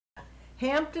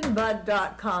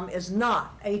HamptonBud.com is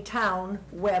not a town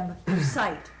web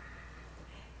site.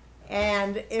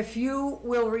 And if you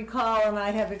will recall, and I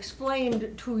have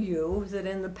explained to you that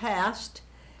in the past,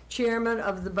 chairmen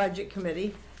of the budget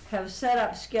committee have set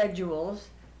up schedules,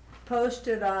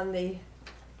 posted on the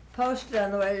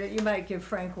way. You might give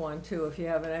Frank one too if you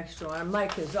have an extra one.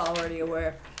 Mike is already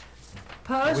aware.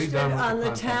 Posted on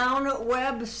the town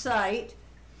website,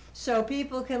 so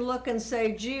people can look and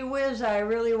say, gee whiz, I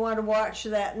really want to watch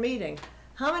that meeting.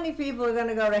 How many people are going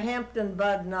to go to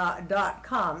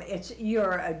HamptonBud.com?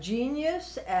 You're a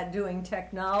genius at doing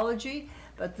technology,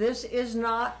 but this is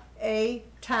not a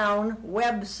town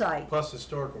website. Plus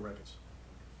historical records.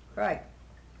 Right.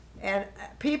 And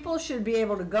people should be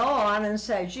able to go on and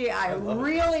say, gee, I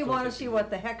really want to see what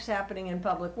the heck's happening in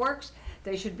Public Works.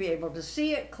 They should be able to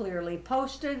see it clearly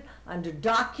posted under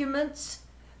Documents,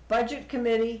 Budget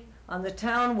Committee, on the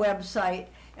town website,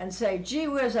 and say, gee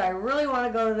whiz, I really want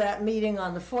to go to that meeting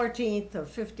on the 14th or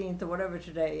 15th or whatever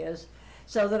today is,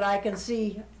 so that I can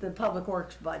see the Public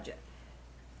Works budget.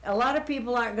 A lot of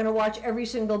people aren't going to watch every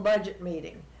single budget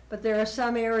meeting, but there are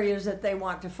some areas that they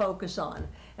want to focus on.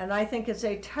 And I think it's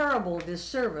a terrible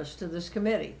disservice to this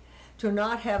committee to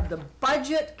not have the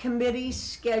Budget Committee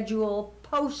schedule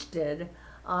posted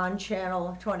on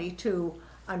Channel 22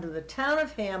 under the Town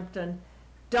of Hampton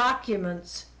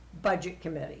Documents Budget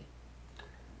Committee.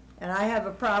 And I have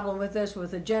a problem with this,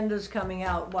 with agendas coming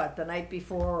out, what, the night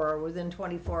before or within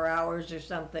 24 hours or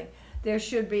something. There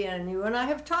should be, and I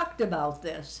have talked about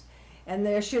this, and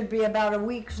there should be about a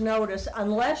week's notice,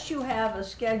 unless you have a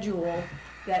schedule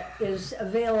that is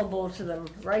available to them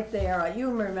right there. You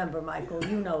remember, Michael,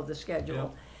 you know the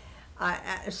schedule.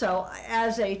 Yeah. So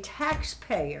as a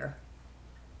taxpayer,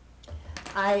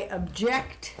 I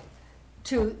object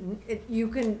to it. You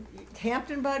can,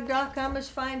 HamptonBud.com is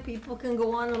fine, people can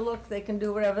go on and look, they can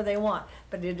do whatever they want,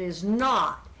 but it is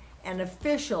not an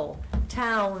official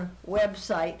town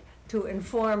website to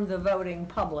inform the voting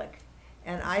public,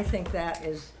 and I think that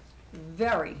is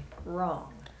very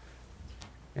wrong.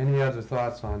 Any other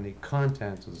thoughts on the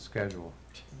contents of the schedule?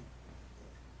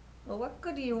 Well, what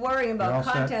good are you worrying about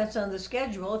contents on the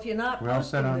schedule if you're not We're all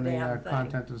set posting on the damn the thing?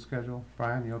 content of the schedule?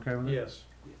 Brian, you okay with it? Yes.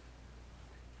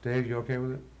 Dave, you okay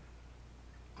with it?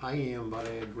 I am, but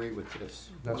I agree with this.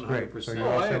 That's great. 100%. So you're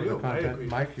all I set with the do. I content? agree.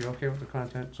 Mike, you okay with the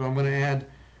content? So I'm gonna add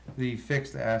the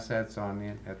fixed assets on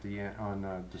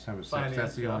December 6th. Finance,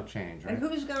 That's the only yeah. change, And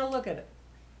right? who's gonna look at it?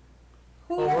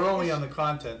 Who Well, we're is- only on the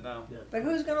content now. But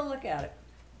who's gonna look at it?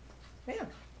 Yeah.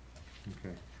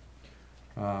 Okay.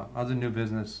 Other new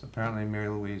business, apparently Mary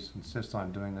Louise insists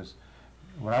on doing this,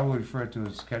 what I will refer to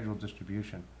as scheduled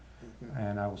distribution,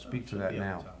 and I will speak to Should that be on the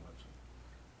now. town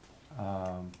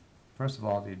website. First of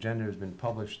all, the agenda has been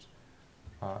published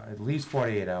at least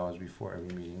 48 hours before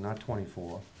every meeting, not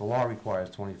 24. The law requires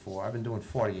 24. I've been doing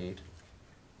 48.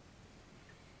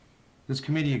 This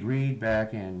committee agreed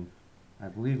back in, I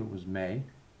believe it was May,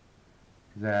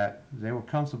 that they were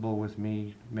comfortable with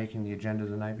me making the agenda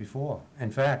the night before.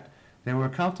 In fact, they were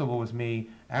comfortable with me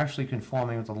actually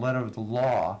conforming with the letter of the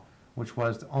law, which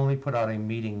was to only put out a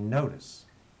meeting notice.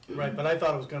 Right, but I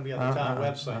thought it was gonna be on the town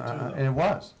website too, And it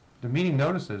was. The meeting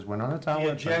notices went on the town though.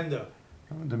 The website. agenda.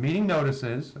 The meeting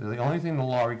notices are the only thing the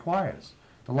law requires.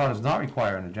 The law does not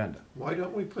require an agenda. Why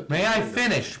don't we put? May the I agenda-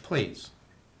 finish, please?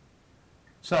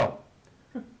 So,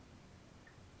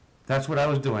 that's what I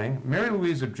was doing. Mary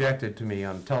Louise objected to me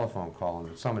on a telephone call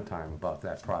in the summertime about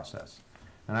that process.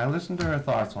 And I listened to her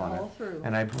thoughts on it, All through.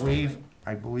 and I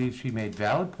believe she made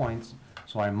valid points,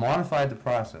 so I modified the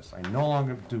process. I no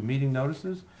longer do meeting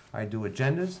notices, I do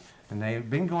agendas, and they've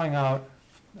been going out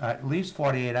at least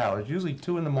 48 hours, usually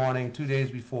 2 in the morning, 2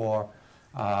 days before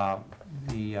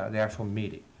the actual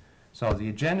meeting. So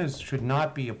the agendas should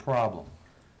not be a problem.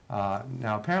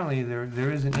 Now, apparently,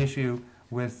 there is an issue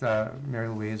with Mary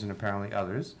Louise and apparently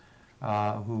others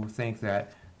who think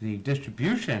that the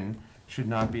distribution should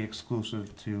not be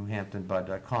exclusive to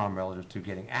HamptonBud.com relative to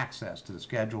getting access to the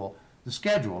schedule,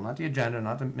 not the agenda,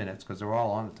 not the minutes, because they're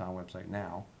all on the town website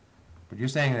now. But you're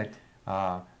saying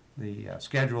that the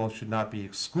schedule should not be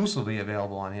exclusively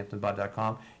available on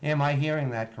HamptonBud.com. Am I hearing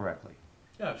that correctly?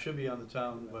 Yeah, it should be on the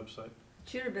town website.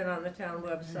 Should have been on the town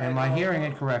website. Am I all hearing it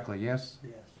along. correctly? Yes?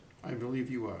 Yes. I believe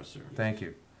you are, sir. Thank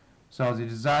you. So the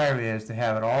desire is to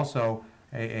have it also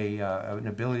an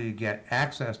ability to get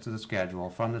access to the schedule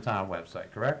from the town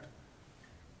website, correct?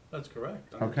 That's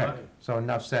correct. Okay, so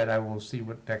enough said. I will see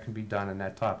what that can be done in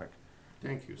that topic.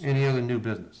 Thank you, sir. Any other new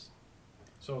business?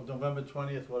 So November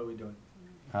 20th, what are we doing?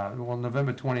 Well,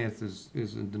 November 20th is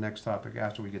the next topic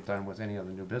after we get done with any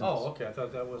other new business. Oh, okay, I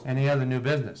thought that was. Any other new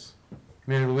business?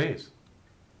 Mary Louise?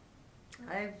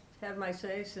 I've had my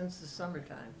say since the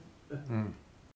summertime. Mm.